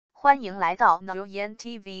欢迎来到Nha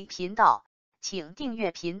TV 频道，请订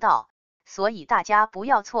阅频道，所以大家不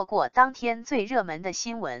要错过当天最热门的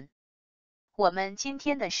新闻。我们今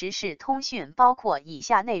天的时事通讯包括以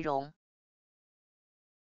下内容：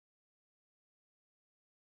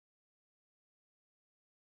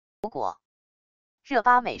如果热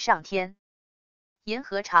巴美上天，银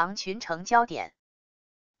河长裙成焦点。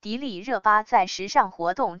迪丽热巴在时尚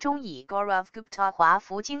活动中以 Wángyībó 华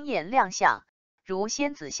服惊艳亮相，如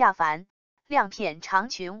仙子下凡，亮片长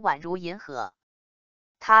裙宛如银河。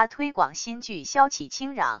她推广新剧消起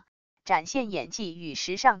清壤，展现演技与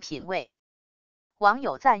时尚品味。网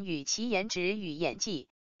友赞誉其颜值与演技，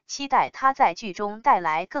期待她在剧中带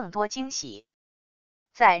来更多惊喜。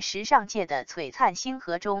在时尚界的璀璨星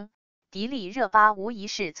河中，迪丽热巴无疑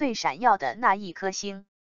是最闪耀的那一颗星。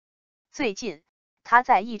最近，她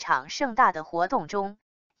在一场盛大的活动中，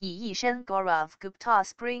以一身 Wángyībó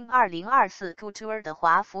Spring 2024 Couture 的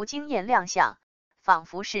华服惊艳亮相，仿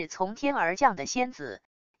佛是从天而降的仙子，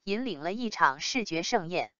引领了一场视觉盛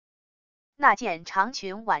宴。那件长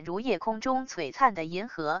裙宛如夜空中璀璨的银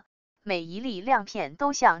河，每一粒亮片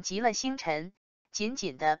都像极了星辰，紧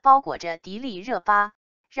紧地包裹着迪丽热巴，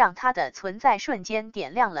让她的存在瞬间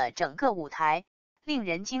点亮了整个舞台，令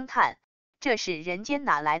人惊叹，这是人间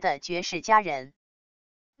哪来的绝世佳人？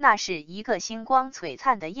那是一个星光璀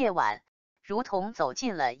璨的夜晚，如同走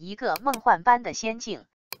进了一个梦幻般的仙境，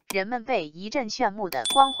人们被一阵炫目的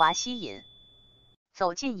光华吸引。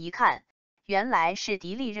走近一看，原来是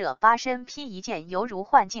迪丽热巴身披一件犹如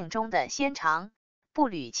幻境中的纤长，步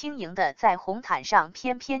履轻盈的在红毯上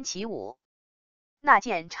翩翩起舞。那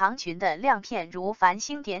件长裙的亮片如繁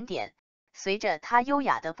星点点，随着她优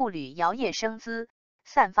雅的步履摇曳生姿，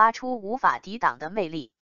散发出无法抵挡的魅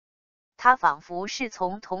力。她仿佛是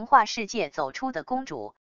从童话世界走出的公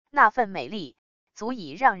主，那份美丽足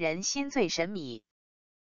以让人心醉神迷。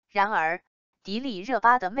然而，迪丽热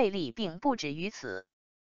巴的魅力并不止于此。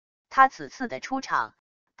她此次的出场，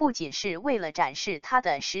不仅是为了展示她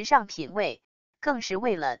的时尚品味，更是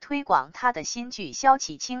为了推广她的新剧消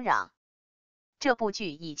起清壤。这部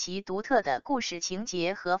剧以其独特的故事情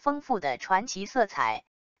节和丰富的传奇色彩，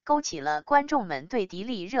勾起了观众们对迪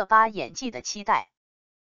丽热巴演技的期待。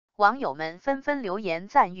网友们纷纷留言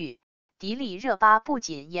赞誉，迪丽热巴不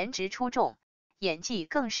仅颜值出众，演技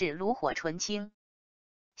更是炉火纯青。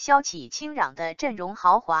消起清壤的阵容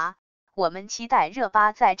豪华，我们期待热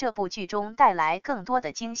巴在这部剧中带来更多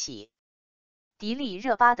的惊喜。迪丽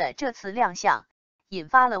热巴的这次亮相，引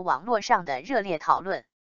发了网络上的热烈讨论。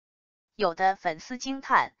有的粉丝惊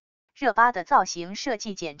叹，热巴的造型设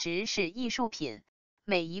计简直是艺术品，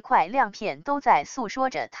每一块亮片都在诉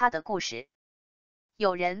说着她的故事。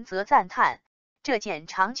有人则赞叹，这件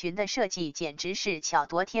长裙的设计简直是巧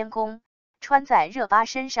夺天工，穿在热巴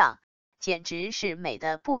身上，简直是美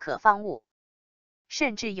的不可方物。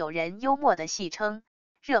甚至有人幽默地戏称，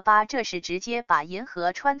热巴这是直接把银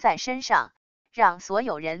河穿在身上，让所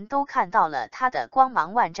有人都看到了她的光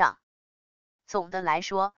芒万丈。总的来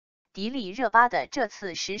说，迪丽热巴的这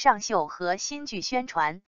次时尚秀和新剧宣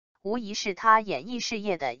传，无疑是她演艺事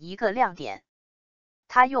业的一个亮点。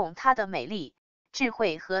她用她的美丽、智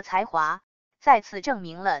慧和才华，再次证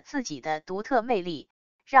明了自己的独特魅力，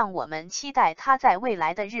让我们期待她在未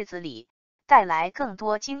来的日子里带来更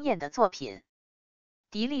多惊艳的作品。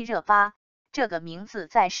迪丽热巴这个名字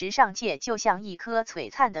在时尚界就像一颗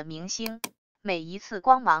璀璨的明星，每一次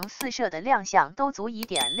光芒四射的亮相都足以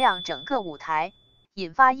点亮整个舞台，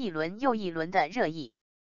引发一轮又一轮的热议。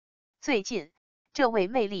最近，这位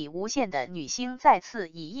魅力无限的女星再次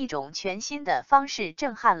以一种全新的方式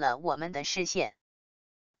震撼了我们的视线。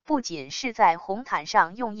不仅是在红毯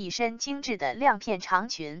上用一身精致的亮片长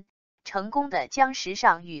裙，成功的将时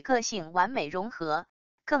尚与个性完美融合，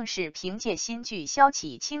更是凭借新剧消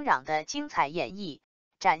起清壤的精彩演绎，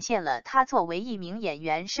展现了她作为一名演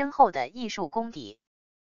员深厚的艺术功底。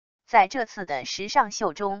在这次的时尚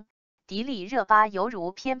秀中，迪丽热巴犹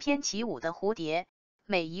如翩翩起舞的蝴蝶，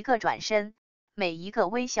每一个转身，每一个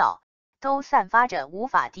微笑，都散发着无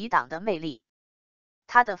法抵挡的魅力。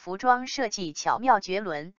她的服装设计巧妙绝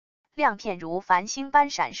伦，亮片如繁星般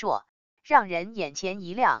闪烁，让人眼前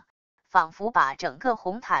一亮，仿佛把整个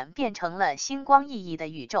红毯变成了星光熠熠的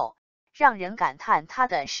宇宙，让人感叹她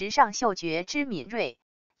的时尚嗅觉之敏锐，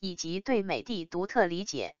以及对美的独特理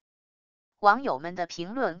解。网友们的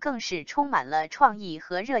评论更是充满了创意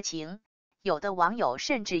和热情，有的网友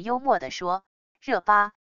甚至幽默地说，热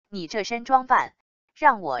巴，你这身装扮，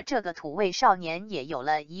让我这个土味少年也有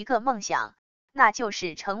了一个梦想，那就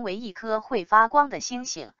是成为一颗会发光的星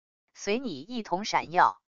星，随你一同闪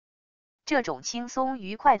耀。这种轻松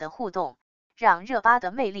愉快的互动，让热巴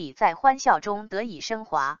的魅力在欢笑中得以升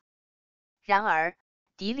华。然而，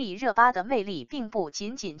迪丽热巴的魅力并不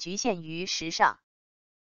仅仅局限于时尚。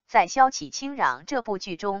在《萧起清壤》这部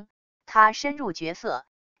剧中，她深入角色、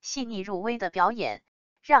细腻入微的表演，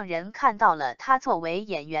让人看到了她作为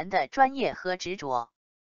演员的专业和执着。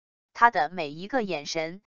她的每一个眼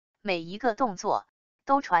神、每一个动作，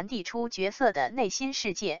都传递出角色的内心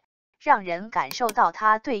世界，让人感受到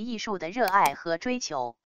她对艺术的热爱和追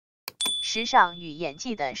求。时尚与演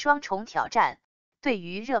技的双重挑战，对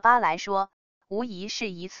于热巴来说，无疑是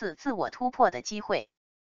一次自我突破的机会。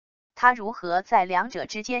她如何在两者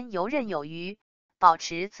之间游刃有余，保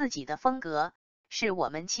持自己的风格，是我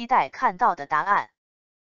们期待看到的答案。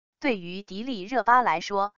对于迪丽热巴来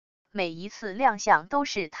说，每一次亮相都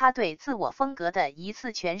是她对自我风格的一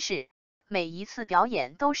次诠释，每一次表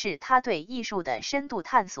演都是她对艺术的深度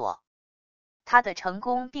探索。她的成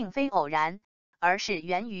功并非偶然，而是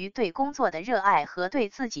源于对工作的热爱和对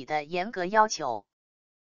自己的严格要求。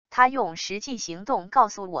她用实际行动告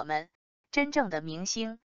诉我们，真正的明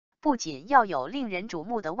星不仅要有令人瞩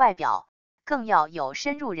目的外表，更要有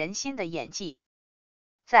深入人心的演技。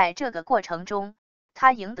在这个过程中，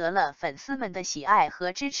她赢得了粉丝们的喜爱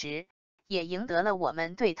和支持，也赢得了我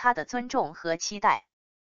们对她的尊重和期待。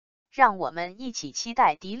让我们一起期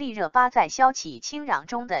待迪丽热巴在萧起清壤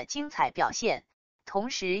中的精彩表现，同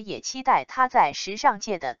时也期待她在时尚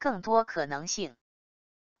界的更多可能性。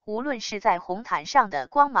无论是在红毯上的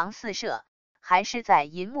光芒四射，还是在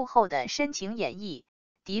银幕后的深情演绎，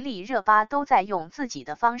迪丽热巴都在用自己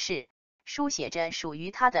的方式书写着属于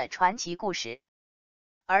她的传奇故事。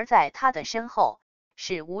而在她的身后，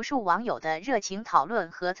是无数网友的热情讨论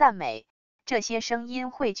和赞美，这些声音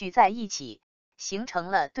汇聚在一起，形成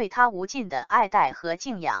了对她无尽的爱戴和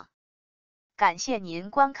敬仰。感谢您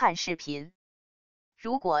观看视频。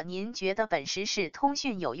如果您觉得本时事通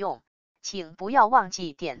讯有用，请不要忘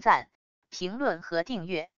记点赞、评论和订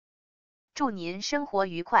阅。祝您生活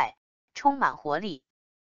愉快，充满活力。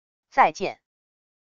再见。